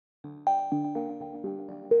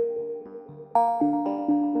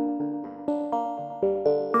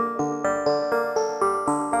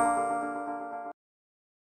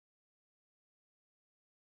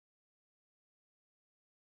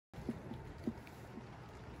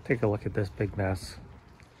Take a look at this big mess.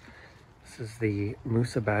 This is the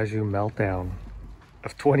Musa Basjoo Meltdown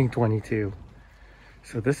of 2022.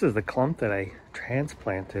 So this is the clump that I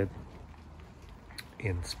transplanted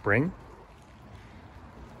in spring.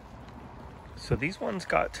 So these ones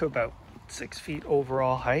got to about 6 feet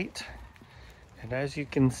overall height. And as you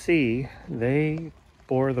can see, they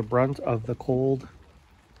bore the brunt of the cold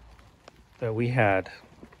that we had.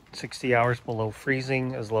 60 hours below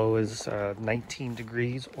freezing, as low as 19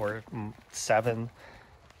 degrees or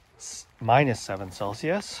minus 7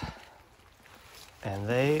 Celsius. And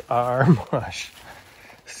they are mush.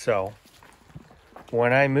 So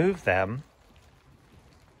when I moved them,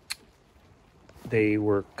 they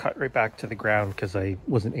were cut right back to the ground because I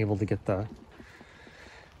wasn't able to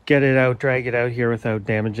drag it out here without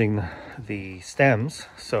damaging the stems.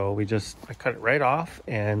 So I cut it right off,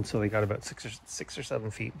 and so they got about 6 or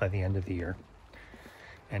 7 feet by the end of the year.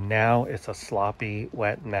 And now it's a sloppy,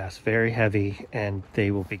 wet mess, very heavy, and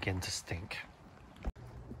they will begin to stink.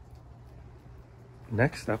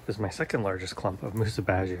 Next up is my second largest clump of Musa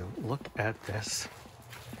Basjoo. Look at this.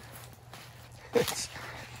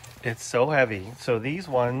 It's so heavy. So these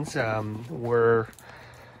ones were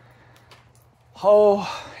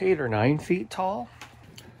 8 or 9 feet tall.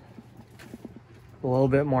 A little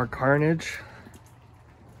bit more carnage.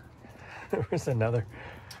 There was another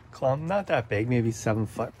clump, not that big, maybe 7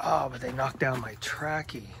 foot. Oh, but they knocked down my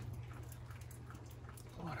trachea.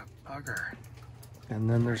 What a bugger. And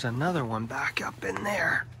then there's another one back up in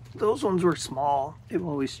there. Those ones were small. They've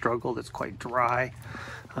always struggled. It's quite dry.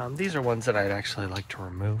 These are ones that I'd actually like to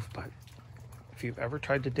remove, but if you've ever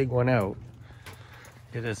tried to dig one out,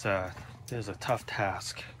 it is a tough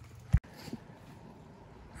task.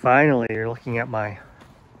 Finally, you're looking at my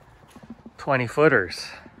 20 footers.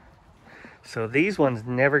 So these ones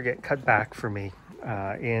never get cut back for me.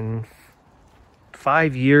 In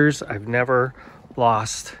 5 years, I've never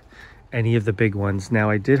lost any of the big ones. Now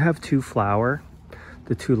I did have 2 flower.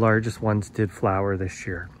 The 2 largest ones did flower this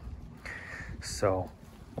year. So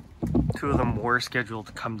 2 of them were scheduled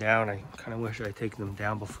to come down. I kind of wish I'd taken them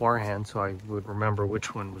down beforehand so I would remember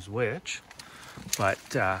which one was which. But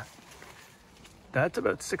that's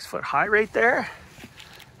about 6 foot high right there.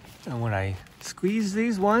 And when I squeeze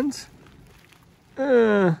these ones,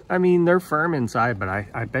 I mean, they're firm inside, but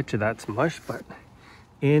I bet you that's mush. But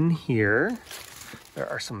in here, there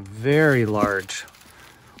are some very large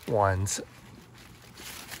ones.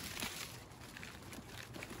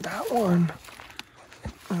 That one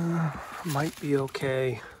might be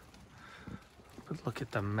okay, but look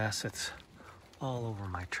at the mess. It's all over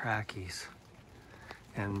my trachees.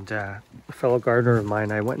 And a fellow gardener of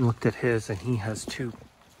mine, I went and looked at his, and he has 2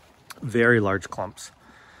 very large clumps.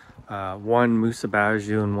 One Musa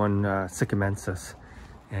Basjoo and one Sycamensis.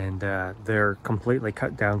 And they're completely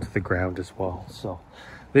cut down to the ground as well. So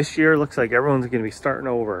this year looks like everyone's going to be starting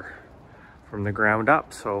over from the ground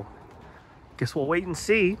up. So guess we'll wait and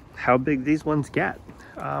see how big these ones get.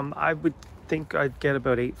 I would think I'd get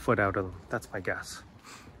about 8 foot out of them. That's my guess,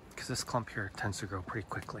 because this clump here tends to grow pretty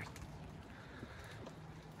quickly.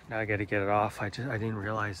 Now I got to get it off. I didn't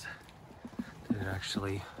realize that it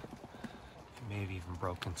actually may have even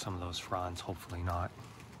broken some of those fronds. Hopefully not.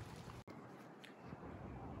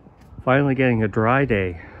 Finally getting a dry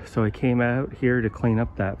day, so I came out here to clean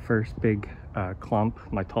up that first big clump,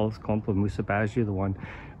 my tallest clump of Musa Basjoo. The one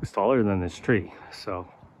was taller than this tree, so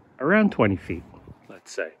around 20 feet,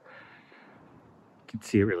 let's say. You can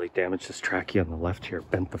see it really damaged this trachea on the left here,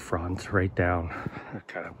 bent the fronds right down. It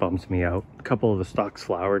kind of bums me out. A couple of the stalks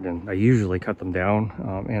flowered, and I usually cut them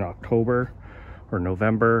down in October or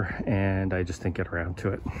November, and I just didn't get around to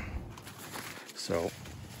it. So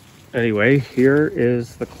anyway, here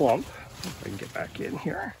is the clump. If I can get back in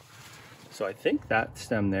here. So I think that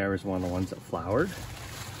stem there is one of the ones that flowered.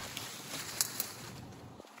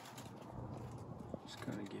 Just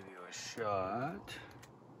gonna give you a shot.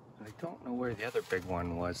 I don't know where the other big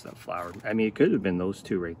one was that flowered. I mean, it could have been those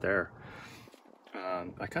 2 right there.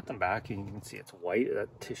 I cut them back, and you can see it's white.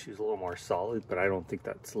 That tissue is a little more solid, but I don't think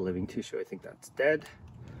that's living tissue. I think that's dead.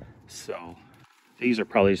 So these are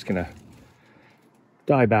probably just gonna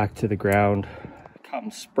die back to the ground. Come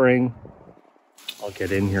spring, I'll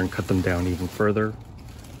get in here and cut them down even further.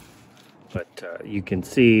 But you can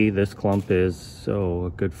see this clump is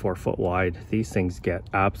a good 4 foot wide. These things get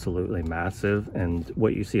absolutely massive, and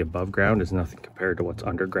what you see above ground is nothing compared to what's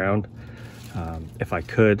underground. If I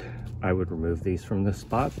could, I would remove these from this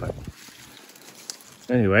spot, but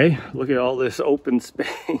anyway, look at all this open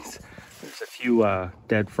space. There's a few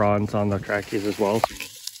dead fronds on the tracheas as well,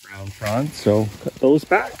 brown fronds, so cut those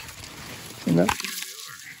back. And that's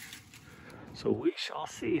So we shall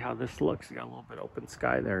see how this looks. You got a little bit of open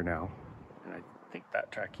sky there now. And I think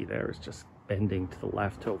that trackie there is just bending to the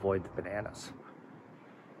left to avoid the bananas.